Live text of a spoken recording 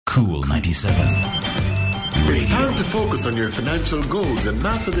Cool 97. It's time to focus on your financial goals and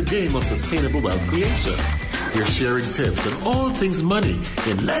master the game of sustainable wealth creation. We're sharing tips on all things money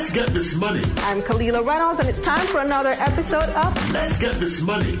in Let's Get This Money. I'm Kalila Reynolds, and it's time for another episode of Let's Get This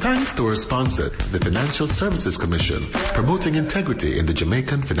Money. Thanks to our sponsor, the Financial Services Commission, promoting integrity in the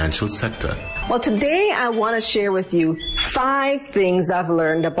Jamaican financial sector. Well, today I want to share with you 5 things I've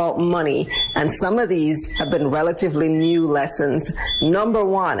learned about money, and some of these have been relatively new lessons. Number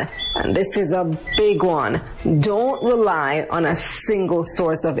 1, and this is a big one, don't rely on a single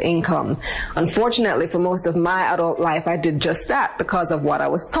source of income. Unfortunately, for most of my adult life, I did just that because of what I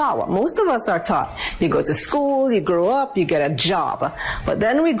was taught, what most of us are taught. You go to school, you grow up, you get a job. But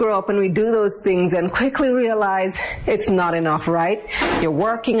then we grow up and we do those things and quickly realize it's not enough, right? You're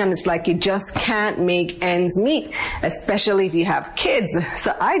working and it's like you just can't make ends meet, especially if you have kids.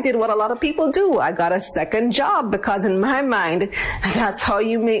 So I did what a lot of people do. I got a second job because in my mind, that's how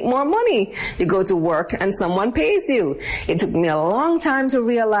you make more money. You go to work and someone pays you. It took me a long time to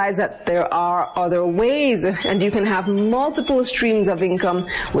realize that there are other ways, and you can have multiple streams of income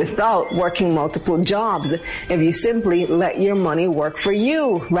without working multiple jobs if you simply let your money work for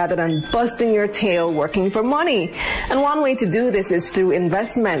you rather than busting your tail working for money. And one way to do this is through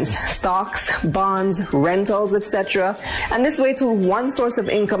investments, stocks, bonds, rentals, etc. And this way, till one source of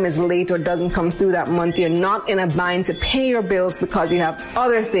income is late or doesn't come through that month, you're not in a bind to pay your bills because you have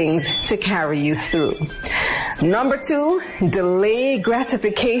other things to carry you through. Number 2, delay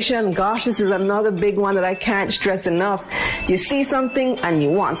gratification. Gosh, this is another big one that I can't stress enough. You see something and you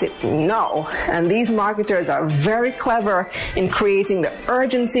want it now. And these marketers are very clever in creating the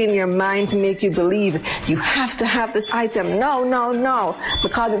urgency in your mind to make you believe you have to have this item. No,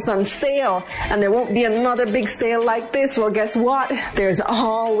 because it's on sale and there won't be another big sale like this. Well, guess what? There's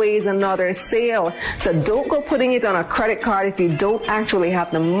always another sale. So don't go putting it on a credit card if you don't actually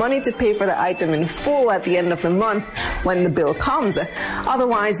have the money to pay for the item in full at the end of the month when the bill comes.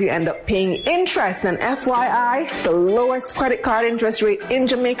 Otherwise, you end up paying interest. And FYI, the lowest credit card interest rate in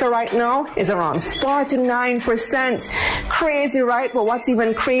Jamaica right now is around 49%. Crazy, right? But what's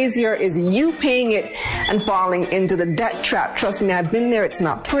even crazier is you paying it and falling into the debt trap. Trust me, I've been there. It's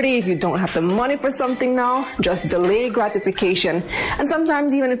not pretty. If you don't have the money for something now, just delay gratification. And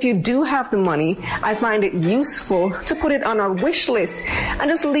sometimes even if you do have the money, I find it useful to put it on a wish list and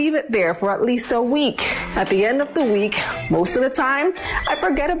just leave it there for at least a week. At the end of the week, most of the time, I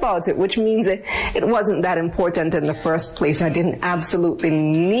forget about it, which means it wasn't that important in the first place. I didn't absolutely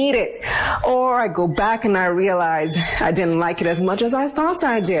need it. Or I go back and I realize I didn't like it as much as I thought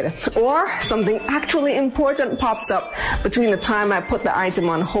I did. Or something actually important pops up between the time I put the item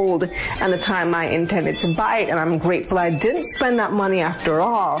on hold and the time I intended to buy it, and I'm grateful I didn't spend that money after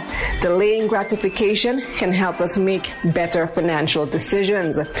all. Delaying gratification can help us make better financial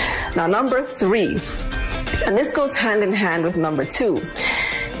decisions. Now, number 3, and this goes hand in hand with number 2.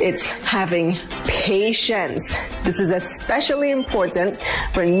 It's having patience. This is especially important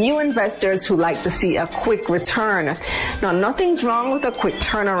for new investors who like to see a quick return. Now, nothing's wrong with a quick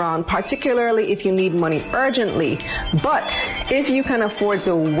turnaround, particularly if you need money urgently. But if you can afford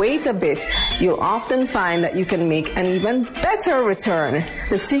to wait a bit, you'll often find that you can make an even better return.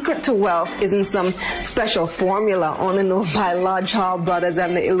 The secret to wealth isn't some special formula only known by Lodge Hall Brothers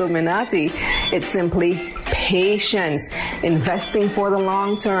and the Illuminati. It's simply patience, investing for the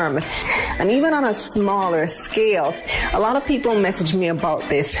long term. And even on a smaller scale, a lot of people message me about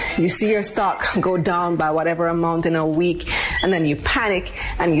this. You see your stock go down by whatever amount in a week, and then you panic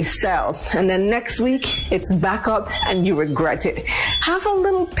and you sell. And then next week, it's back up and you regret it. Have a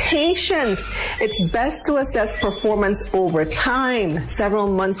little patience. It's best to assess performance over time, several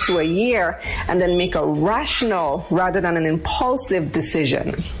months to a year, and then make a rational rather than an impulsive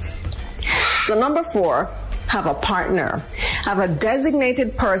decision. So number 4, have a partner. Have a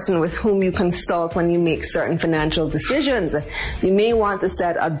designated person with whom you consult when you make certain financial decisions. You may want to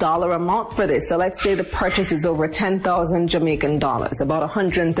set a dollar amount for this. So let's say the purchase is over 10,000 Jamaican dollars, about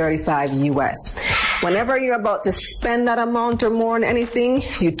 135 US. Whenever you're about to spend that amount or more on anything,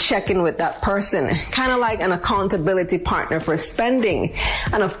 you check in with that person, kind of like an accountability partner for spending.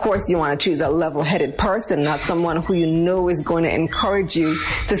 And of course, you want to choose a level-headed person, not someone who you know is going to encourage you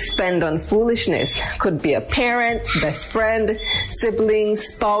to spend on foolishness. Could be a parent, best friend, sibling,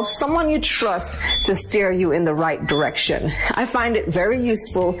 spouse, someone you trust to steer you in the right direction. I find it very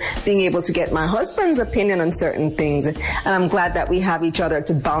useful being able to get my husband's opinion on certain things, and I'm glad that we have each other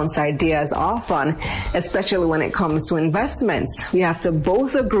to bounce ideas off on. especially when it comes to investments. We have to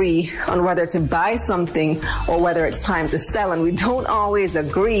both agree on whether to buy something or whether it's time to sell, and we don't always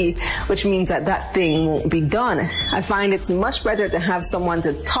agree, which means that thing won't be done. I find it's much better to have someone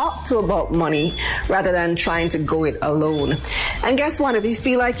to talk to about money rather than trying to go it alone. And guess what? If you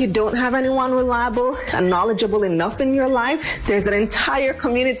feel like you don't have anyone reliable and knowledgeable enough in your life, there's an entire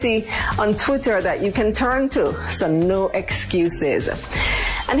community on Twitter that you can turn to, so no excuses.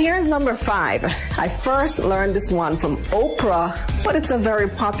 And here's number 5. I first learned this one from Oprah, but it's a very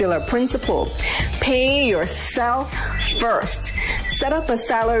popular principle. Pay yourself first. Set up a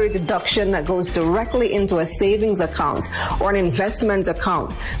salary deduction that goes directly into a savings account or an investment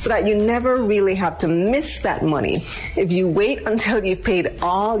account so that you never really have to miss that money. If you wait until you've paid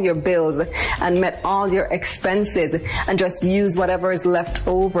all your bills and met all your expenses and just use whatever is left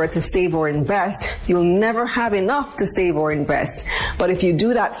over to save or invest, you'll never have enough to save or invest. But if you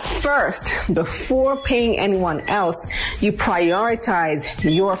do that first, before paying anyone else, you prioritize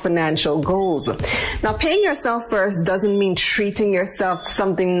your financial goals. Now, paying yourself first doesn't mean treating yourself to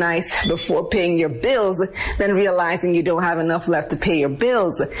something nice before paying your bills, then realizing you don't have enough left to pay your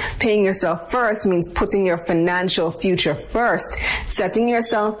bills. Paying yourself first means putting your financial future first, setting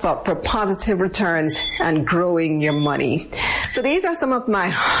yourself up for positive returns and growing your money. So these are some of my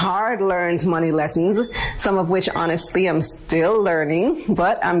hard-learned money lessons, some of which honestly I'm still learning,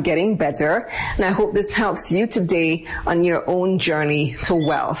 but I'm getting better. And I hope this helps you today on your own journey to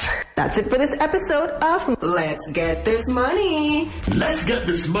wealth. That's it for this episode of Let's Get This Money. Let's get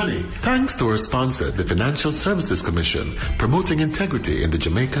this money. Thanks to our sponsor, the Financial Services Commission, promoting integrity in the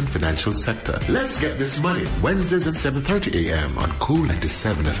Jamaican financial sector. Let's get this money. Wednesdays at 7:30 a.m. on Cool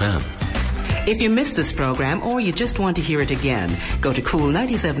 97 FM. If you missed this program or you just want to hear it again, go to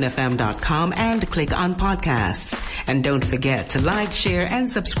cool97fm.com and click on podcasts. And don't forget to like, share, and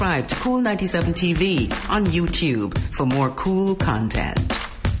subscribe to Cool 97 TV on YouTube for more cool content.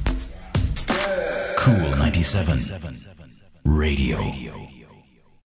 Cool 97 Radio.